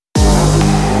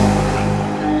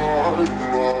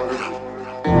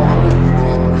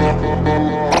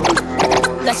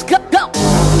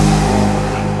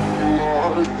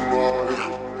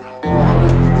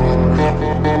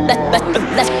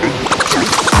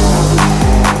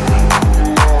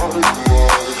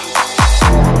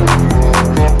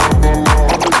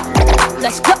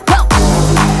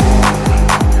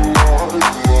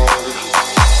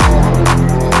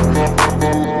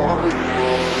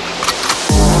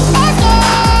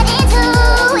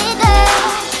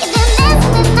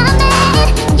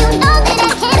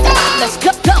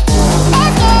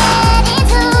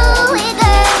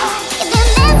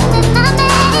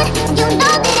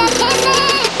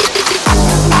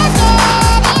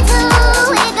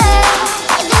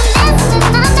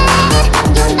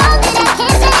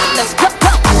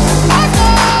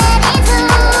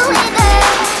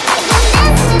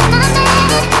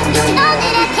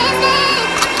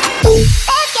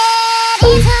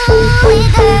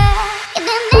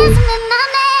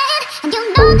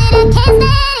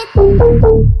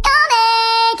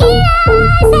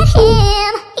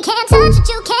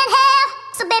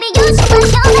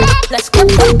Let's go.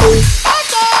 Let's get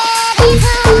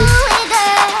into it,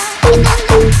 girl.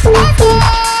 Let's get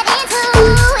into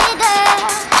it, girl.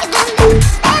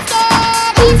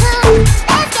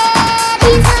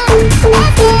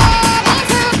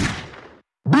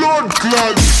 Blood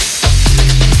clot.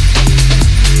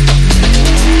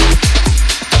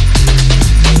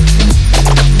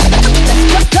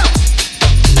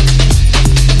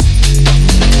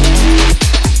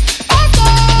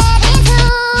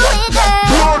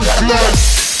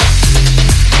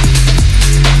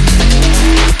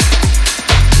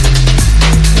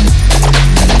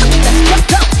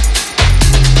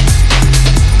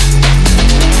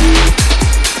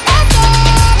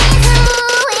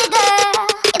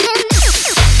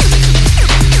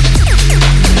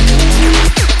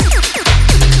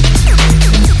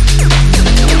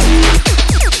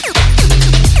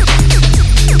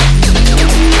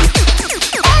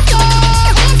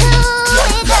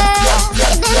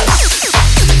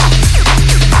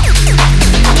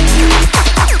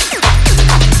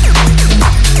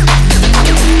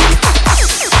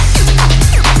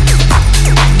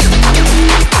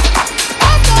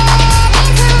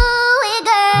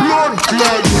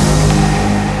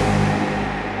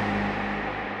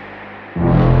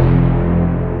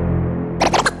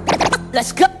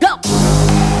 Let's go, go.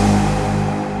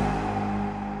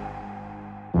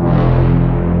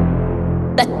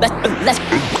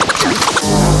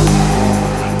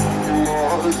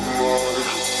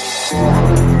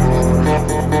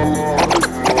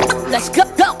 Let's go,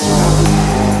 go.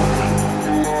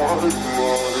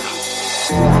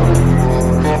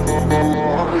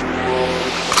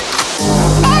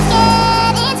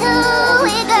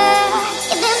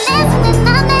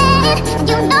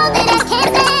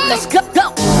 Let's go,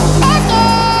 go. Let's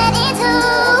get into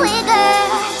it, girl.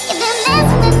 You've been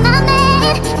messing with my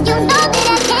man, and you know that I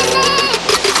can't stand.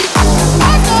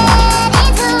 Let's get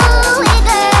into it,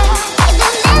 girl. You've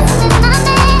been messing with my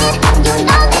man, and you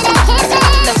know that I can't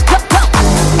stand. Let's go, go.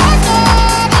 Let's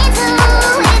get into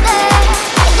it, girl.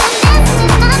 You've been messing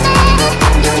with my man,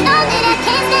 and you know that I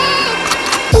can't stand.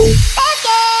 Let's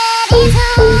get into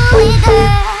it,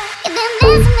 girl. You've been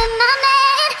messing with my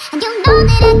man, and you know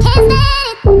that I can't stand.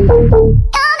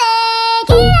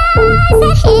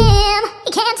 Him, he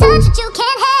can't touch what you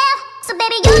can't have. So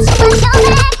baby, you should watch your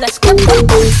back. Let's go.